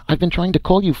been? I've been trying to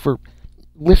call you for...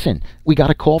 Listen, we got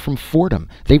a call from Fordham.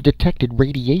 They've detected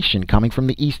radiation coming from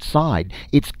the east side.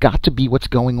 It's got to be what's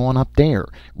going on up there.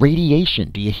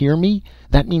 Radiation, do you hear me?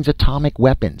 That means atomic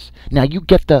weapons. Now you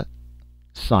get the..."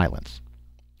 Silence.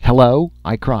 "Hello?"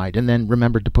 I cried, and then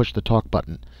remembered to push the talk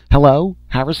button. "Hello?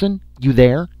 Harrison? You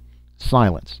there?"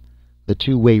 Silence. The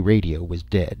two-way radio was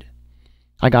dead.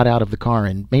 I got out of the car,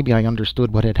 and maybe I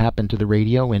understood what had happened to the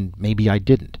radio, and maybe I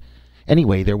didn't.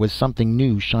 Anyway, there was something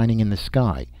new shining in the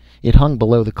sky. It hung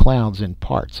below the clouds in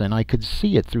parts, and I could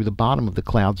see it through the bottom of the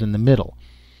clouds in the middle.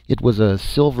 It was a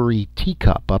silvery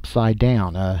teacup upside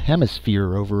down, a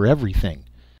hemisphere over everything.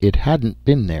 It hadn't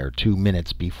been there 2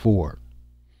 minutes before.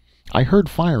 I heard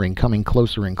firing coming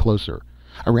closer and closer.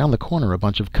 Around the corner a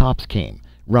bunch of cops came,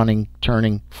 running,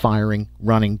 turning, firing,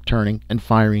 running, turning, and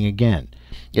firing again.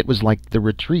 It was like the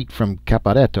retreat from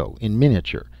Caporetto in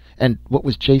miniature. And what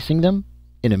was chasing them?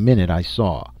 In a minute I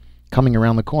saw. Coming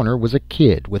around the corner was a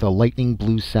kid with a lightning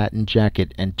blue satin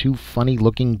jacket and two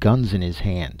funny-looking guns in his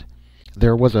hand.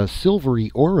 There was a silvery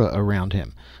aura around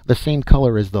him, the same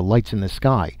color as the lights in the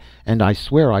sky, and I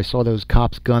swear I saw those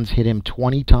cops' guns hit him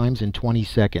 20 times in 20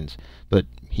 seconds, but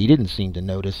he didn't seem to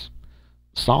notice.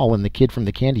 Sol and the kid from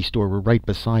the candy store were right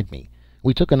beside me.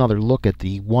 We took another look at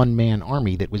the one-man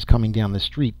army that was coming down the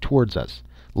street towards us,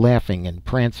 laughing and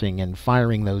prancing and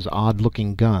firing those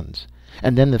odd-looking guns.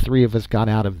 And then the three of us got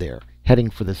out of there, heading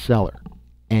for the cellar.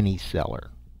 Any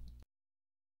cellar.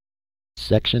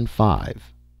 Section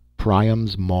 5.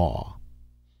 Priam's Maw.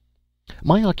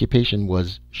 My occupation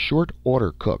was short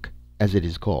order cook, as it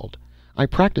is called. I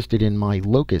practiced it in my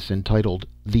locus entitled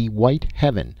The White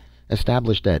Heaven,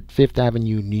 established at Fifth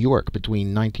Avenue, New York,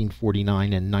 between 1949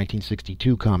 and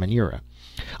 1962 Common Era.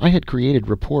 I had created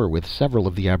rapport with several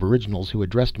of the aboriginals who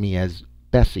addressed me as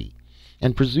Bessie,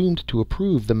 and presumed to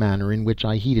approve the manner in which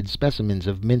I heated specimens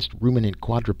of minced ruminant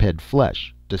quadruped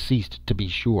flesh, deceased to be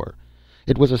sure.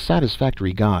 It was a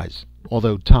satisfactory guise,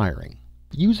 although tiring.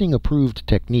 Using approved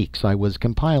techniques, I was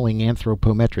compiling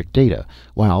anthropometric data,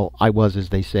 while I was, as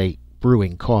they say,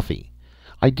 brewing coffee.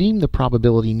 I deemed the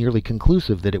probability nearly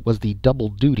conclusive that it was the double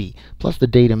duty, plus the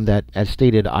datum that, as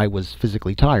stated, I was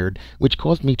physically tired, which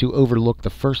caused me to overlook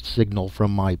the first signal from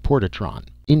my portatron.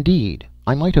 Indeed,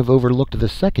 I might have overlooked the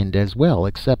second as well,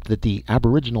 except that the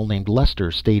aboriginal named Lester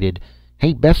stated,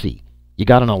 "Hey, Bessie, you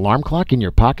got an alarm clock in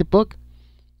your pocketbook?"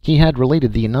 He had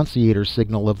related the annunciator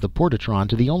signal of the portatron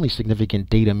to the only significant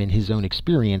datum in his own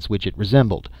experience which it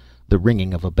resembled, the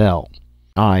ringing of a bell.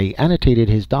 I annotated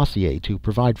his dossier to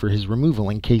provide for his removal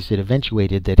in case it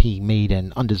eventuated that he made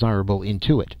an undesirable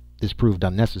intuit. This proved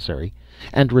unnecessary,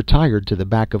 and retired to the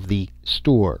back of the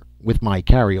store with my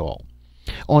carryall.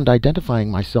 On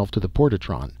identifying myself to the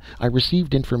portatron, I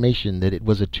received information that it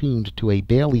was attuned to a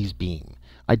Bailey's beam,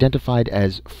 identified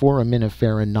as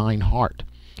Foraminifera 9 Heart,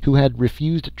 who had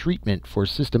refused treatment for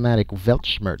systematic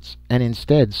Weltschmerz and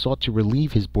instead sought to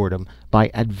relieve his boredom by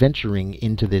adventuring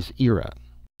into this era.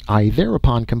 I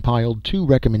thereupon compiled 2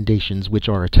 recommendations which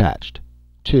are attached.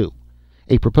 2.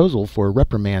 A proposal for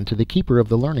reprimand to the keeper of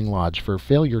the Learning Lodge for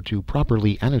failure to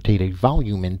properly annotate a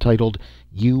volume entitled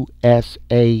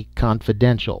USA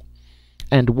Confidential.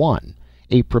 And 1.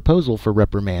 A proposal for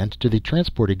reprimand to the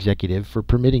transport executive for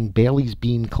permitting Bailey's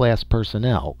Beam class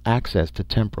personnel access to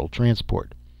temporal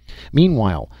transport.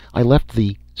 Meanwhile, I left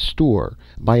the store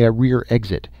by a rear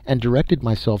exit and directed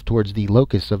myself towards the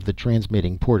locus of the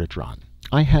transmitting portatron.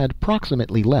 I had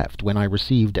proximately left when I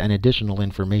received an additional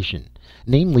information,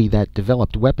 namely that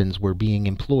developed weapons were being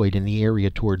employed in the area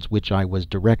towards which I was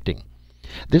directing.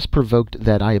 This provoked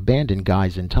that I abandon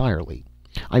guise entirely.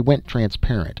 I went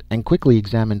transparent and quickly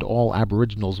examined all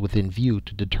aboriginals within view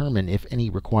to determine if any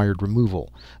required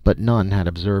removal, but none had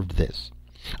observed this.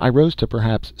 I rose to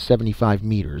perhaps 75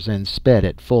 meters and sped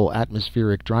at full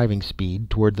atmospheric driving speed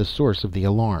toward the source of the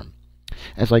alarm.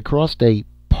 As I crossed a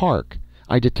park,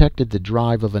 I detected the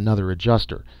drive of another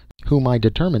adjuster, whom I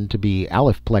determined to be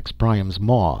Alephplex Priam's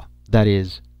maw, that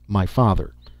is, my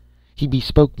father. He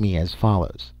bespoke me as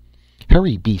follows: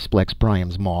 "Hurry, Beesplex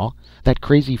Priam's maw. That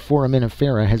crazy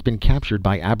foraminifera has been captured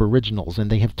by aboriginals, and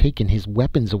they have taken his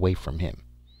weapons away from him."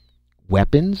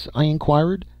 "Weapons?" I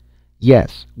inquired.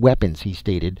 "Yes, weapons," he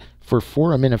stated, "for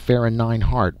foraminifera 9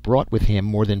 Hart brought with him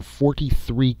more than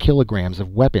 43 kilograms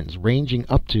of weapons, ranging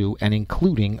up to and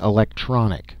including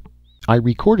electronic." I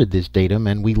recorded this datum,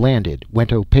 and we landed,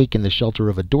 went opaque in the shelter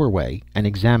of a doorway, and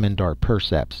examined our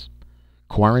percepts.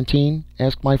 "Quarantine?"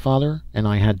 asked my father, and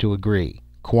I had to agree.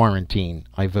 "Quarantine,"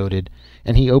 I voted,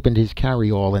 and he opened his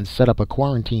carry-all and set up a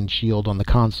quarantine shield on the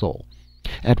console.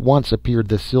 At once appeared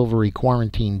the silvery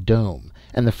quarantine dome,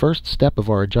 and the first step of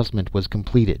our adjustment was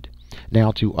completed.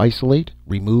 Now to isolate,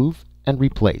 remove, and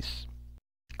replace.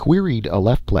 Queried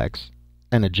Alephplex,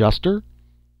 "An adjuster?"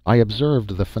 I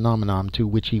observed the phenomenon to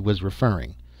which he was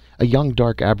referring. A young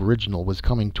dark aboriginal was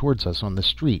coming towards us on the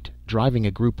street, driving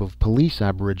a group of police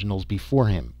aboriginals before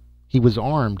him. He was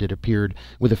armed, it appeared,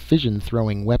 with a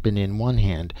fission-throwing weapon in one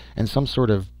hand and some sort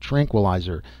of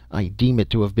tranquilizer, I deem it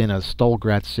to have been a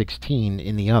Stolgratz 16,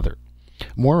 in the other.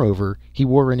 Moreover, he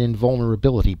wore an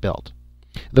invulnerability belt.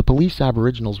 The police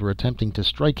aboriginals were attempting to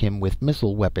strike him with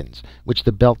missile weapons, which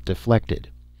the belt deflected.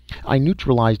 I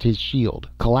neutralized his shield,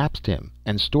 collapsed him,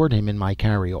 and stored him in my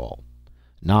carry-all.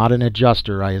 "Not an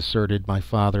adjuster," I asserted my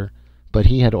father, but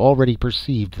he had already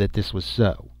perceived that this was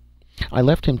so. I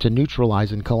left him to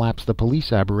neutralize and collapse the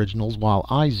police aboriginals while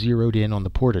I zeroed in on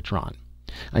the portatron.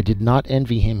 I did not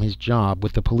envy him his job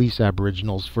with the police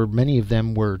aboriginals, for many of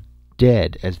them were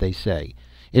dead, as they say.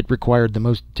 It required the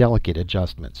most delicate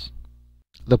adjustments.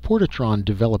 The portatron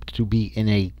developed to be in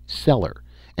a cellar,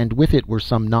 and with it were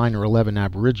some 9 or 11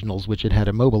 aboriginals which it had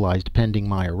immobilized pending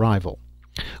my arrival.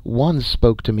 One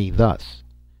spoke to me thus: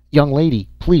 "Young lady,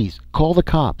 please, call the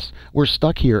cops. We're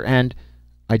stuck here and—"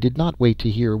 I did not wait to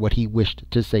hear what he wished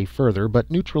to say further,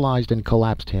 but neutralized and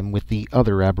collapsed him with the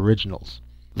other aboriginals.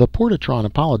 The portatron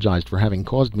apologized for having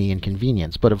caused me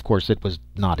inconvenience, but of course it was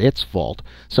not its fault,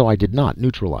 so I did not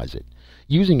neutralize it.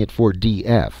 Using it for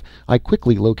DF, I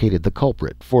quickly located the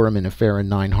culprit, foraminifera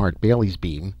 9 Hart Bailey's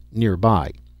beam,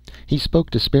 nearby. He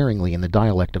spoke despairingly in the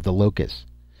dialect of the locus.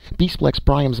 "Beesplex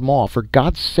Priam's maw, for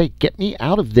God's sake, get me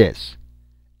out of this!"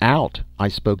 "Out," I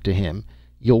spoke to him.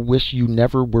 "You'll wish you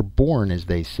never were born, as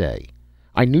they say."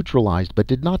 I neutralized but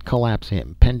did not collapse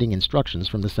him, pending instructions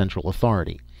from the Central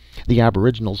Authority. The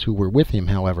aboriginals who were with him,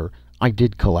 however, I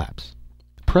did collapse.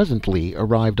 Presently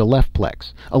arrived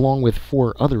Alephplex, along with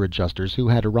 4 other adjusters who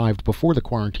had arrived before the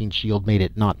quarantine shield made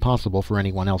it not possible for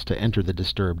anyone else to enter the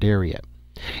disturbed area.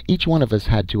 Each one of us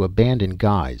had to abandon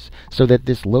guise, so that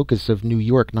this locus of New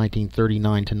York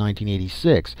 1939 to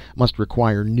 1986 must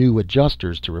require new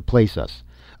adjusters to replace us,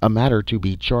 a matter to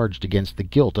be charged against the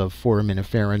guilt of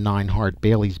foraminifera 9 Hart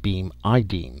Bailey's beam, I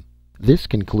deem. This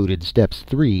concluded steps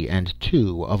 3 and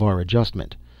 2 of our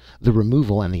adjustment, the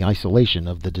removal and the isolation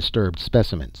of the disturbed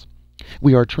specimens.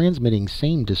 We are transmitting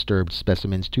same disturbed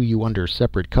specimens to you under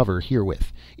separate cover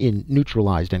herewith, in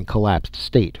neutralized and collapsed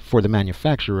state, for the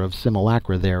manufacture of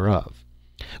simulacra thereof.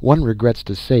 One regrets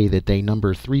to say that they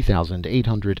number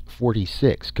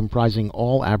 3,846, comprising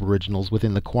all aboriginals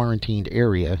within the quarantined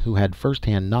area who had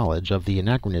first-hand knowledge of the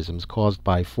anachronisms caused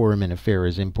by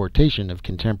foraminifera's importation of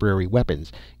contemporary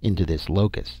weapons into this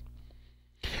locus.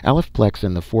 Alephplex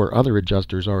and the 4 other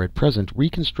adjusters are at present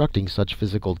reconstructing such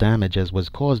physical damage as was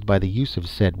caused by the use of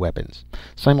said weapons.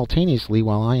 Simultaneously,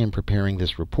 while I am preparing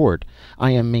this report,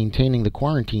 I am maintaining the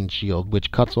quarantine shield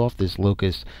which cuts off this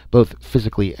locus both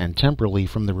physically and temporally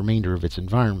from the remainder of its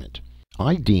environment.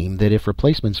 I deem that if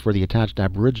replacements for the attached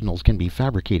aboriginals can be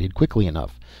fabricated quickly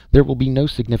enough, there will be no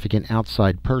significant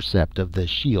outside percept of the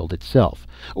shield itself,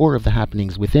 or of the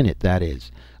happenings within it, that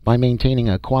is, by maintaining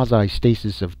a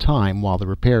quasi-stasis of time while the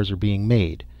repairs are being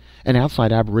made. An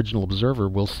outside aboriginal observer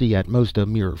will see at most a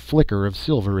mere flicker of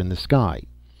silver in the sky.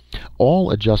 All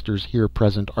adjusters here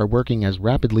present are working as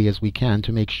rapidly as we can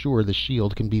to make sure the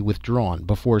shield can be withdrawn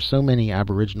before so many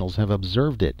aboriginals have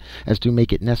observed it as to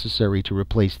make it necessary to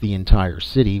replace the entire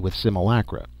city with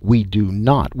simulacra. We do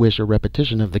not wish a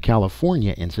repetition of the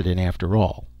California incident after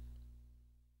all.